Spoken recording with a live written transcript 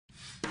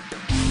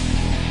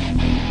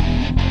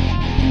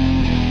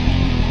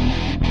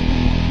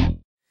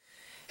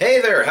Hey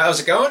there,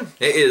 how's it going?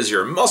 It is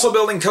your muscle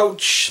building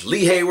coach,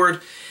 Lee Hayward,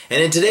 and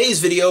in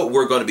today's video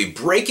we're going to be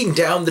breaking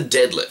down the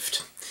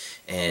deadlift.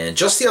 And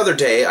just the other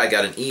day I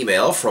got an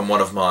email from one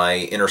of my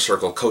Inner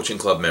Circle Coaching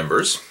Club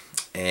members,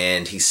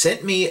 and he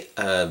sent me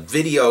a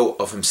video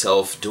of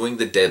himself doing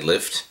the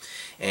deadlift,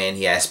 and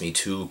he asked me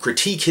to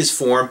critique his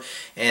form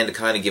and to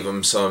kind of give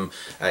him some,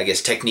 I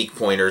guess, technique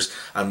pointers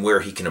on where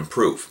he can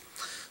improve.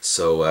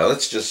 So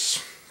let's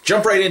just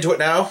jump right into it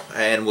now,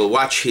 and we'll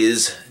watch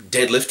his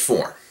deadlift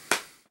form.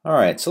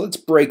 Alright, so let's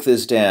break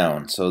this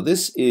down. So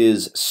this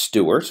is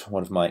Stuart,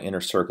 one of my Inner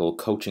Circle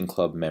Coaching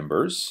Club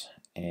members,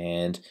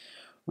 and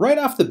right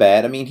off the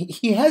bat, I mean,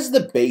 he has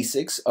the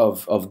basics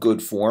of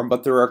good form,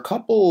 but there are a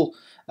couple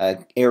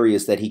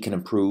areas that he can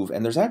improve,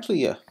 and there's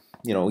actually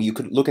you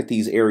could look at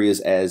these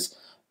areas as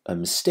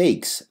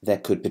mistakes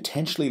that could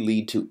potentially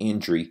lead to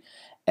injury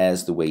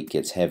as the weight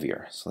gets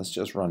heavier. So let's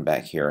just run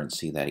back here and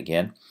see that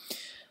again.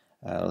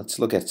 Let's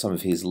look at some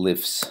of his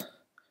lifts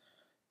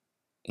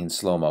in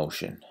slow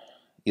motion.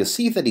 You'll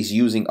see that he's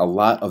using a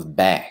lot of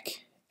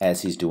back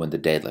as he's doing the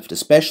deadlift,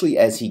 especially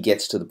as he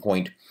gets to the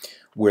point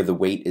where the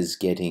weight is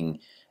getting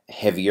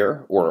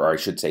heavier, or I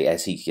should say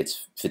as he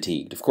gets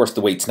fatigued. Of course,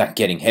 the weight's not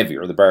getting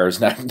heavier, the bar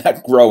is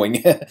not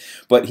growing,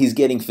 but he's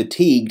getting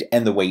fatigued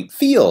and the weight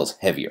feels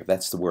heavier.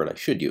 That's the word I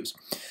should use.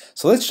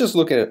 So let's just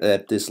look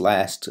at these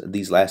last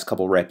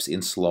couple reps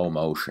in slow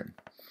motion.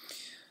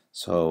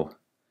 So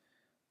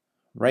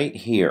right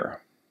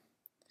here,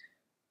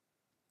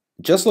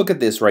 just look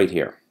at this right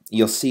here.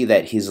 You'll see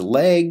that his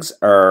legs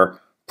are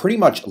pretty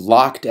much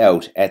locked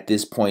out at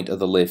this point of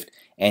the lift,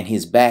 and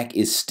his back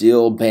is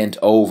still bent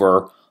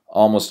over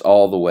almost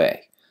all the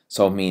way.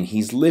 So, I mean,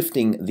 he's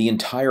lifting the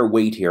entire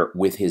weight here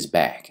with his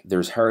back.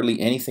 There's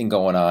hardly anything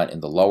going on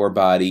in the lower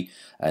body,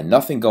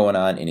 nothing going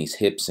on in his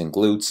hips and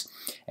glutes,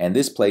 and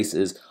this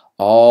places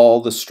all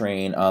the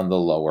strain on the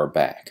lower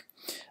back.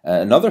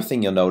 Another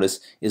thing you'll notice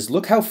is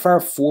look how far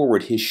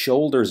forward his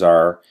shoulders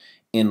are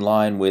in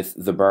line with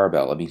the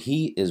barbell. I mean,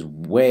 he is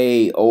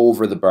way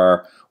over the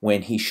bar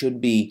when he should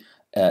be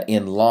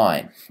in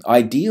line.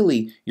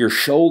 Ideally, your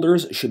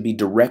shoulders should be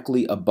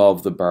directly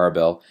above the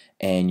barbell,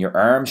 and your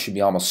arms should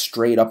be almost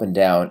straight up and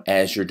down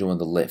as you're doing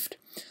the lift.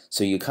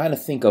 So you kind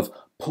of think of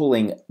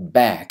pulling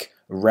back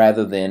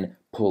rather than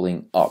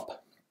pulling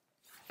up.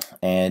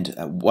 And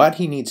what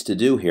he needs to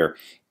do here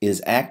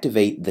is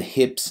activate the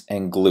hips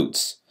and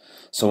glutes.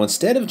 So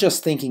instead of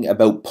just thinking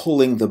about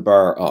pulling the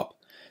bar up,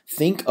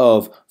 think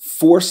of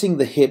forcing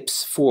the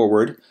hips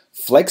forward,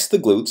 flex the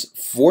glutes,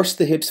 force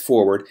the hips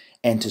forward,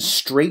 and to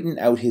straighten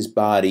out his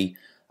body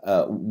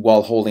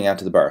while holding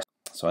onto the bar.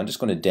 So I'm just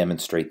going to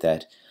demonstrate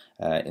that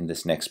in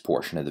this next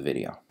portion of the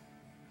video.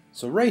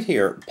 So right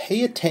here,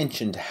 pay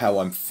attention to how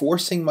I'm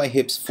forcing my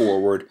hips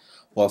forward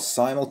while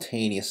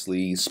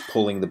simultaneously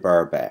pulling the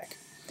bar back.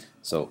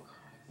 So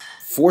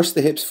force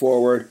the hips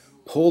forward,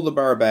 pull the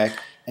bar back,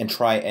 and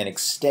try and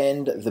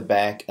extend the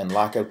back and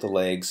lock out the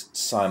legs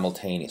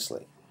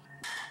simultaneously.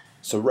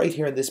 So right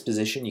here in this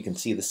position, you can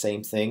see the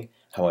same thing,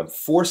 how I'm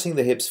forcing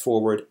the hips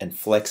forward and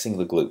flexing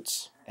the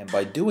glutes. And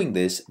by doing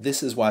this,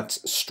 this is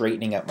what's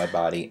straightening out my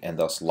body and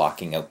thus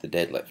locking out the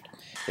deadlift.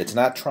 It's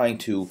not trying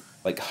to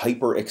like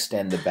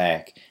hyperextend the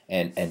back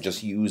and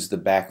just use the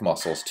back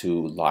muscles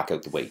to lock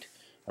out the weight.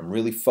 I'm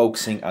really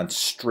focusing on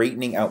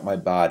straightening out my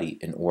body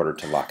in order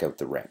to lock out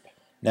the rep.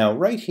 Now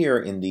right here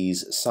in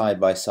these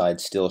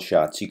side-by-side still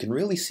shots, you can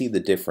really see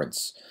the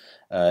difference.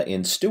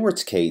 In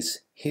Stuart's case,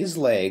 his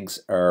legs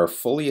are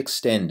fully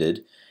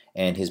extended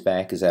and his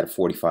back is at a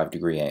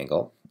 45-degree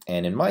angle.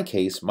 And in my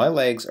case, my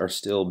legs are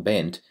still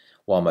bent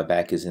while my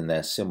back is in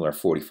that similar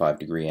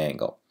 45-degree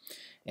angle.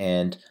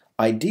 And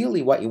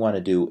ideally what you want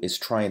to do is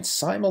try and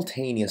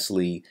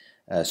simultaneously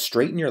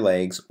straighten your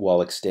legs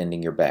while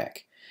extending your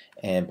back.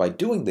 And by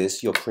doing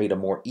this, you'll create a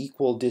more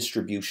equal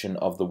distribution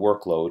of the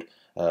workload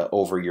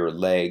over your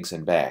legs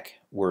and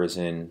back. Whereas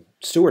in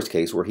Stuart's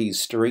case, where he's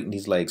straightened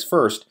his legs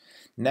first,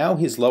 now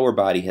his lower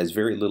body has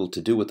very little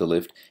to do with the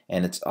lift,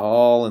 and it's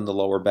all in the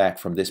lower back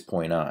from this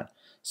point on.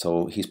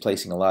 So he's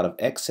placing a lot of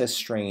excess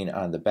strain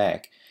on the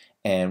back.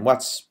 And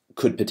what's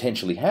could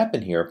potentially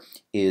happen here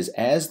is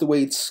as the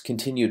weights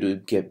continue to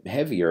get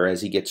heavier,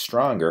 as he gets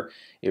stronger,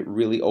 it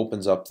really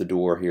opens up the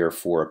door here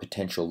for a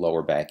potential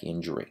lower back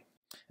injury.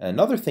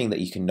 Another thing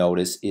that you can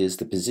notice is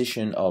the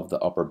position of the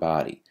upper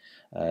body.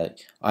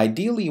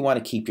 Ideally, you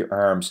want to keep your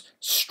arms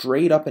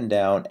straight up and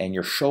down and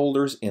your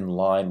shoulders in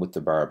line with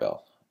the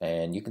barbell.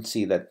 And you can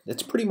see that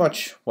that's pretty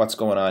much what's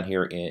going on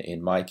here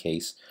in my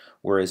case.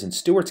 Whereas in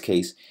Stuart's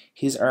case,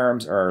 his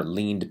arms are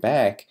leaned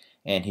back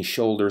and his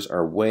shoulders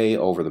are way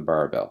over the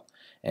barbell.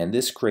 And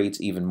this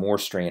creates even more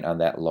strain on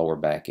that lower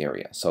back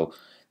area. So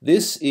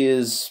this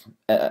is,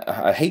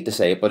 I hate to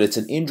say it, but it's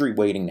an injury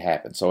waiting to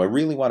happen. So I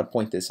really want to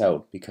point this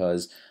out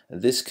because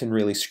this can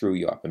really screw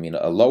you up. I mean,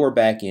 a lower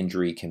back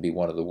injury can be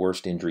one of the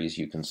worst injuries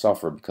you can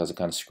suffer because it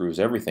kind of screws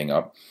everything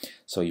up.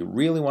 So you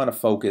really want to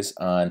focus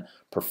on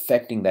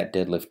perfecting that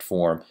deadlift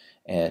form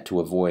to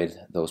avoid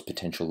those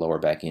potential lower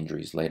back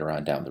injuries later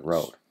on down the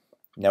road.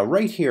 Now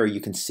right here you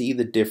can see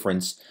the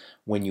difference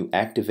when you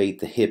activate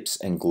the hips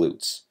and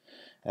glutes.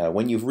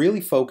 When you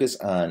really focus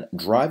on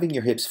driving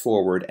your hips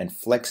forward and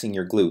flexing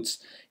your glutes,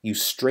 you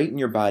straighten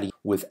your body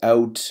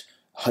without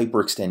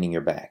hyperextending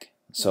your back.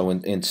 So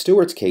in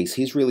Stuart's case,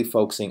 he's really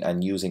focusing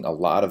on using a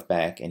lot of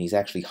back, and he's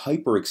actually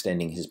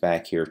hyperextending his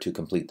back here to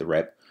complete the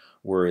rep.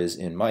 Whereas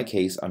in my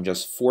case, I'm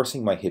just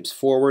forcing my hips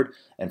forward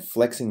and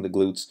flexing the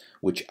glutes,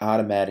 which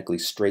automatically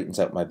straightens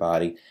out my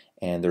body,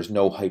 and there's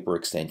no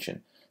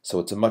hyperextension. So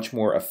it's a much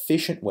more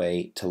efficient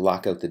way to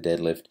lock out the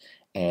deadlift,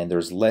 and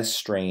there's less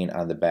strain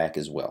on the back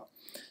as well.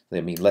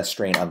 I mean, less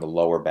strain on the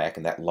lower back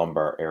and that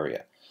lumbar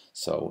area.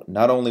 So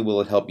not only will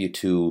it help you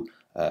to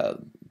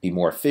be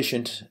more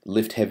efficient,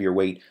 lift heavier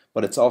weight,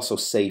 but it's also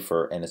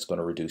safer, and it's going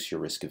to reduce your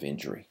risk of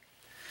injury.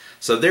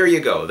 So there you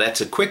go.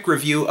 That's a quick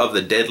review of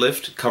the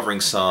deadlift,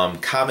 covering some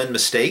common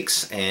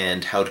mistakes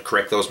and how to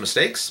correct those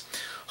mistakes.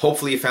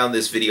 Hopefully you found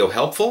this video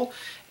helpful,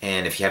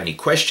 and if you have any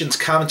questions,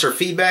 comments, or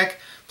feedback,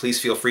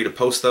 please feel free to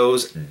post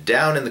those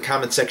down in the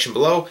comment section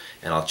below,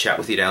 and I'll chat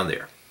with you down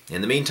there.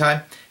 In the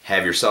meantime,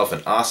 have yourself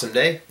an awesome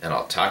day, and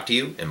I'll talk to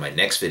you in my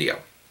next video.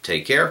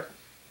 Take care.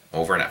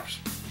 Over and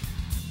out.